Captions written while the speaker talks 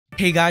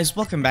Hey guys,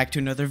 welcome back to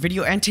another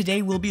video, and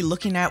today we'll be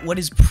looking at what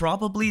is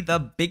probably the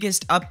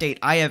biggest update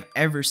I have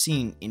ever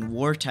seen in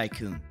War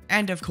Tycoon.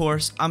 And of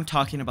course, I'm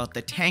talking about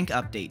the tank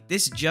update.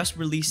 This just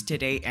released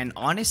today, and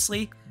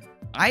honestly,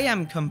 I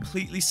am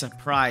completely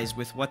surprised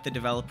with what the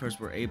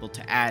developers were able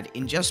to add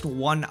in just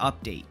one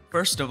update.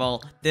 First of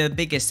all, the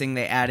biggest thing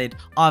they added,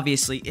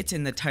 obviously it's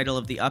in the title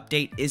of the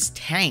update, is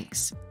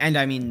tanks. And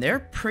I mean, they're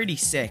pretty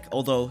sick,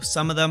 although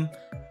some of them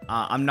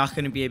I'm not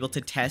going to be able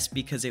to test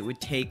because it would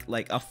take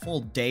like a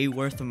full day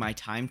worth of my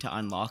time to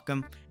unlock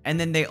them. And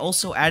then they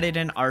also added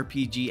an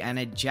RPG and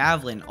a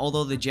javelin,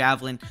 although the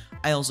javelin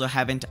I also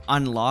haven't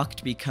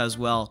unlocked because,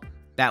 well,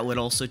 that would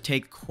also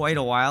take quite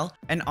a while.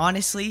 And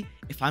honestly,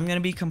 if I'm going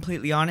to be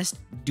completely honest,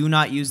 do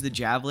not use the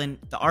javelin.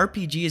 The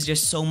RPG is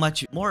just so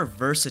much more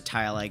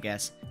versatile, I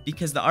guess.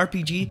 Because the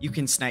RPG, you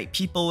can snipe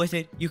people with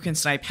it, you can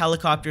snipe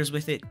helicopters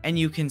with it, and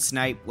you can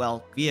snipe,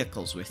 well,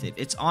 vehicles with it.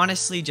 It's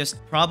honestly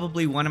just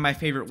probably one of my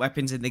favorite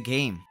weapons in the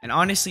game. And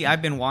honestly,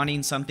 I've been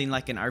wanting something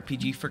like an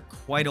RPG for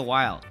quite a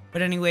while.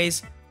 But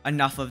anyways,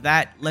 enough of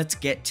that. Let's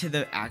get to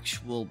the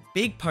actual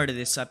big part of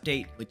this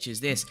update, which is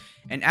this.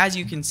 And as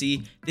you can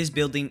see, this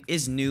building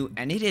is new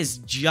and it is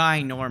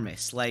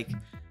ginormous. Like,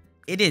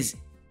 it is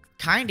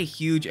kind of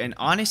huge, and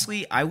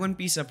honestly, I wouldn't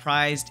be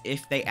surprised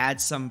if they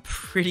add some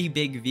pretty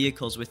big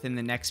vehicles within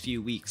the next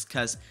few weeks,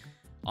 because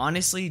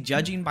honestly,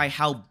 judging by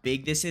how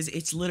big this is,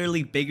 it's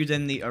literally bigger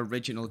than the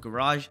original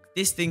garage.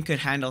 This thing could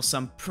handle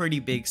some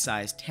pretty big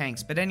sized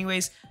tanks. But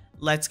anyways,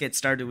 let's get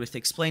started with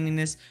explaining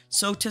this.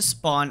 So to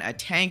spawn a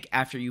tank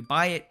after you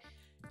buy it,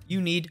 you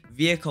need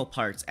vehicle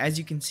parts. As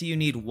you can see, you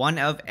need one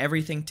of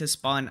everything to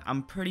spawn,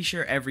 I'm pretty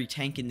sure, every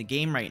tank in the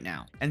game right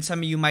now. And some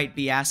of you might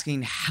be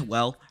asking,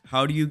 well,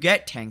 how do you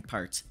get tank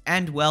parts?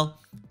 And well,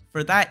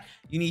 for that,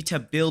 you need to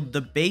build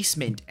the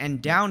basement.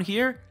 And down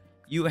here,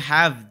 you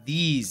have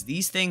these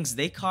things.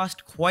 They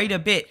cost quite a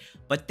bit,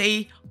 but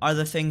they are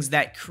the things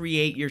that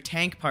create your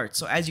tank parts.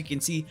 So as you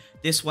can see,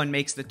 this one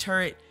makes the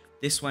turret,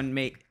 this one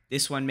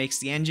makes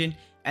the engine,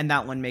 and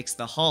that one makes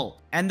the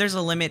hull. And there's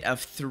a limit of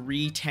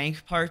 3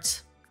 tank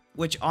parts,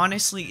 which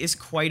honestly is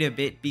quite a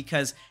bit,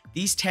 because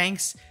these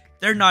tanks,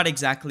 they're not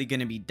exactly going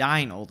to be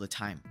dying all the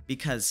time,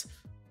 because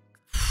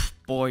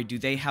boy, do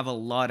they have a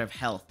lot of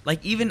health.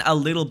 Like even a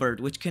little bird,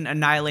 which can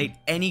annihilate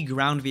any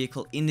ground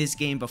vehicle in this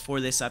game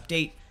before this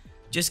update,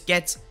 just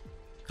gets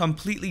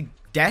completely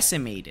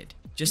decimated,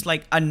 just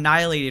like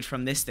annihilated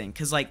from this thing,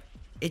 because like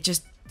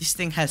this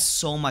thing has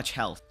so much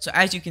health. So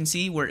as you can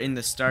see, we're in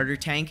the starter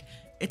tank.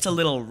 It's a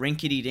little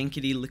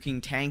rinkety-dinkety looking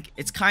tank.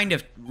 It's kind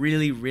of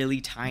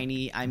really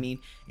tiny. I mean,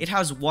 it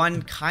has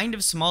one kind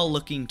of small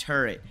looking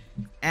turret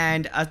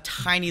and a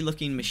tiny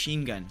looking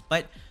machine gun.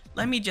 But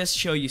let me just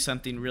show you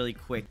something really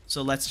quick.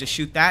 So let's just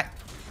shoot that.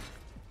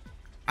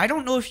 I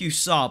don't know if you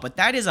saw, but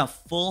that is a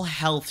full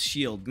health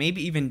shield,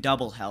 maybe even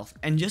double health.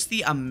 And just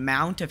the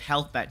amount of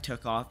health that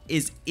took off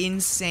is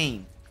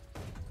insane.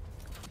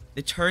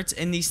 The turrets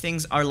in these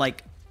things are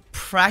like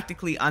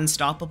practically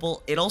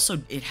unstoppable.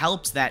 It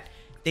helps that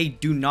they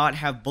do not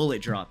have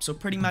bullet drop, so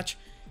pretty much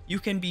you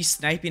can be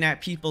sniping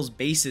at people's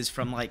bases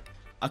from like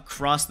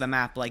across the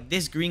map. Like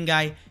this green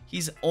guy,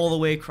 he's all the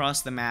way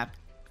across the map,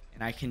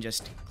 and I can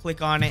just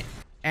click on it,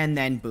 and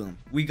then boom,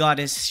 we got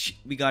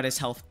his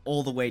health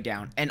all the way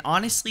down. And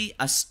honestly,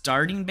 a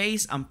starting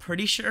base, I'm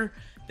pretty sure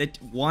that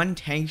one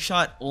tank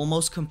shot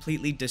almost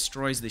completely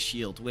destroys the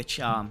shield, which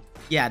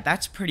yeah,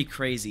 that's pretty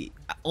crazy.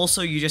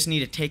 Also, you just need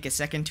to take a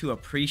second to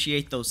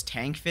appreciate those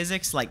tank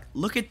physics. Like,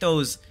 look at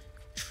those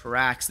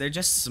tracks, they're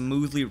just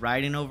smoothly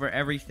riding over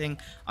everything.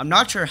 I'm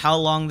not sure how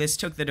long this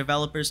took the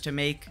developers to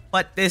make,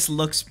 but this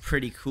looks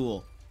pretty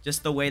cool,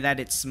 just the way that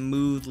it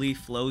smoothly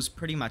flows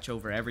pretty much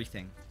over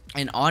everything.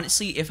 And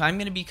honestly, if I'm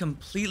gonna be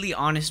completely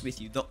honest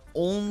with you, the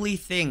only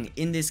thing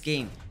in this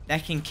game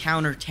that can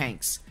counter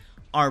tanks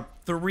are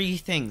 3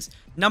 things.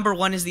 Number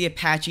 1 is the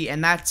Apache,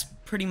 and that's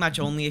pretty much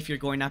only if you're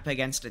going up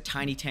against a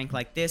tiny tank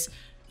like this.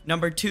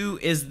 Number 2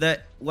 is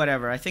the,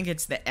 whatever, I think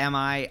it's the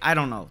MI, I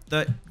don't know,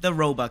 the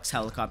Robux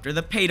helicopter,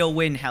 the pay to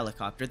win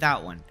helicopter,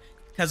 that one.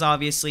 Because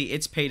obviously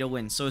it's pay to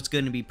win, so it's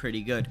going to be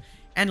pretty good.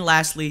 And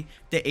lastly,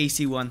 the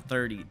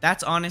AC-130.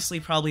 That's honestly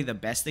probably the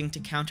best thing to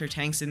counter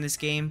tanks in this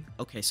game.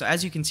 Okay, so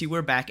as you can see,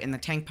 we're back and the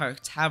tank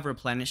parts have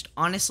replenished.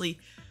 Honestly,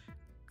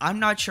 I'm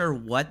not sure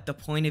what the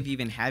point of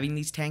even having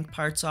these tank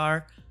parts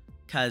are,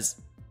 because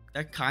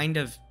they're kind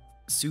of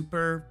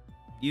super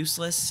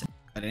useless.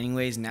 But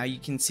anyways, now you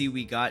can see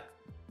we got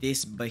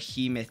this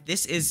behemoth.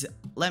 This is,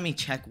 let me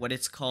check what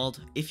it's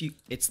called.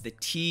 It's the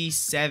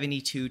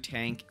T-72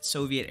 tank,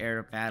 Soviet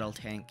era battle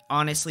tank.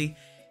 Honestly,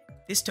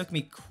 this took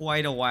me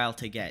quite a while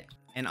to get,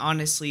 and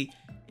honestly,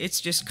 it's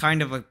just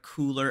kind of a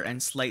cooler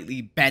and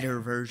slightly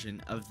better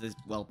version of the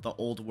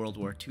old World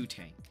War II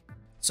tank.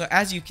 So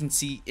as you can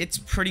see, it's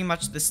pretty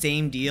much the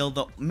same deal.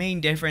 The main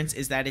difference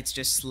is that it's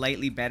just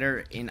slightly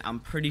better in, I'm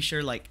pretty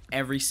sure, like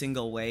every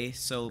single way.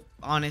 So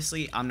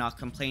honestly, I'm not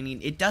complaining.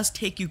 It does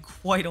take you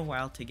quite a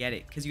while to get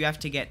it, because you have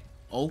to get,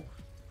 oh,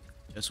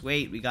 just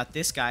wait, we got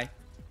this guy.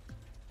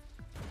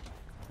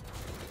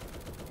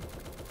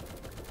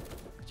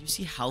 Did you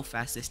see how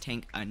fast this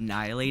tank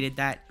annihilated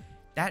that?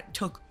 That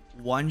took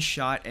one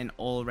shot and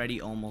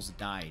already almost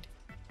died.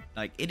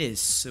 Like, it is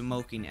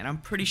smoking, and I'm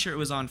pretty sure it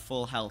was on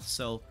full health.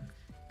 So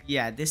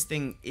yeah, this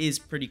thing is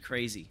pretty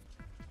crazy.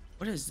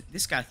 What is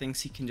this guy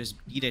thinks he can just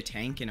beat a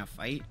tank in a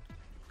fight?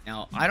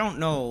 Now, I don't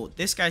know.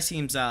 This guy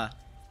seems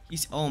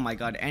he's, oh my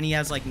god, and he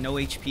has like no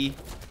HP.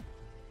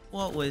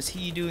 What was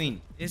he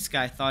doing? This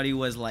guy thought he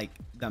was like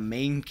the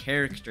main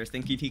character,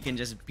 thinking he can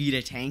just beat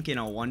a tank in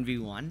a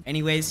 1v1.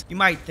 Anyways, you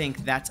might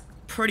think that's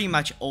pretty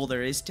much all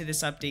there is to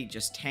this update,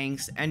 just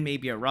tanks and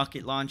maybe a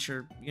rocket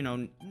launcher, you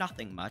know,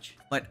 nothing much.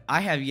 But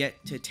I have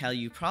yet to tell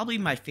you probably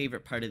my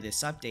favorite part of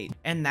this update,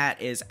 and that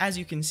is, as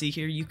you can see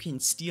here, you can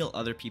steal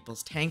other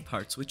people's tank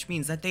parts, which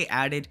means that they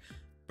added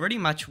pretty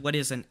much what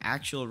is an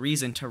actual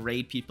reason to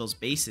raid people's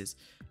bases.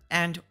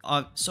 And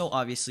so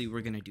obviously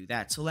we're gonna do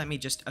that. So let me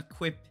just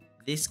equip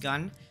this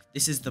gun.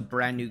 This is the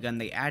brand new gun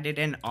they added,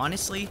 and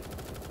honestly,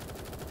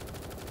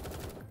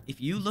 if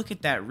you look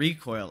at that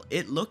recoil,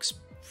 it looks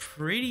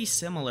pretty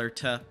similar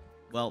to,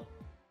 well,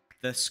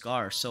 the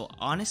Scar. So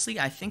honestly,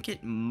 I think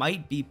it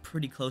might be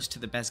pretty close to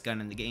the best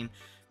gun in the game,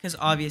 because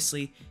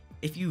obviously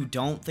if you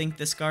don't think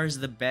the Scar is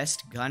the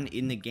best gun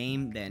in the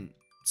game, then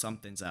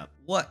something's up.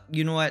 What,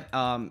 you know what,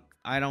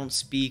 I don't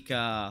speak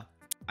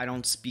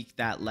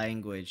that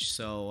language,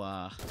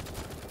 so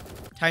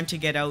time to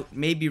get out,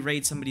 maybe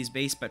raid somebody's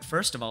base. But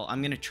first of all,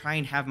 I'm gonna try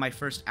and have my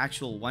first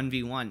actual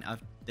 1v1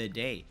 of the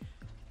day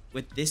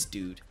with this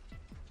dude.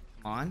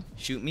 Come on,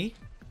 shoot me.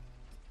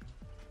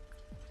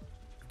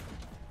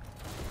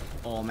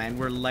 Oh man,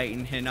 we're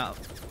lighting him up.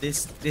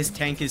 This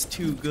tank is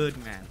too good,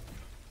 man.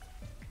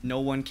 No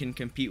one can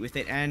compete with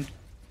it, and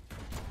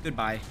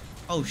goodbye.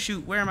 Oh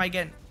shoot, where am I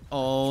getting?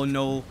 Oh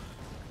no,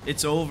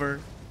 it's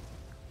over.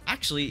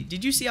 Actually,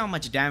 did you see how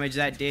much damage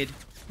that did?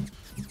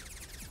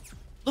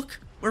 Look,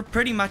 we're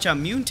pretty much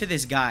immune to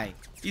this guy.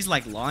 He's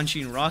like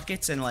launching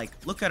rockets, and like,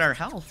 look at our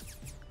health.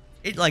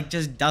 It like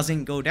just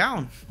doesn't go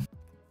down.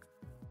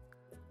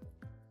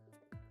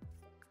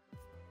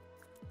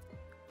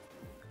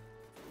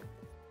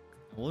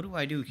 What do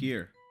I do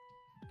here?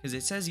 Because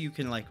it says you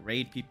can like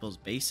raid people's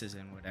bases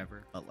and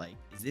whatever, but like,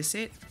 is this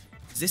it?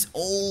 Is this?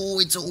 Oh,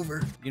 it's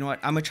over. You know what?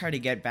 I'm gonna try to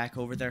get back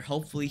over there.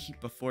 Hopefully,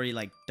 before he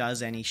like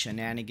does any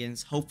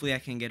shenanigans, hopefully I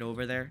can get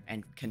over there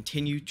and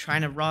continue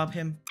trying to rob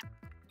him.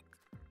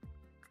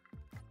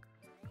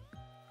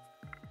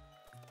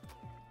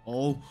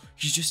 Oh,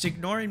 he's just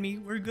ignoring me.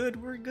 We're good.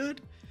 We're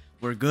good.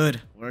 We're good.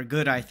 We're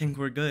good. I think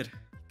we're good.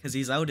 Because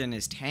he's out in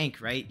his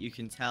tank, right? You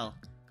can tell.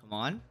 Come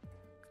on.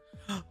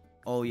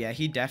 Oh yeah,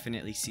 he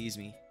definitely sees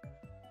me.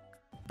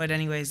 But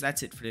anyways,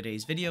 that's it for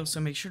today's video, so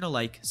make sure to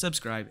like,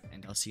 subscribe,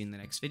 and I'll see you in the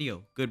next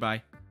video.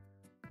 Goodbye.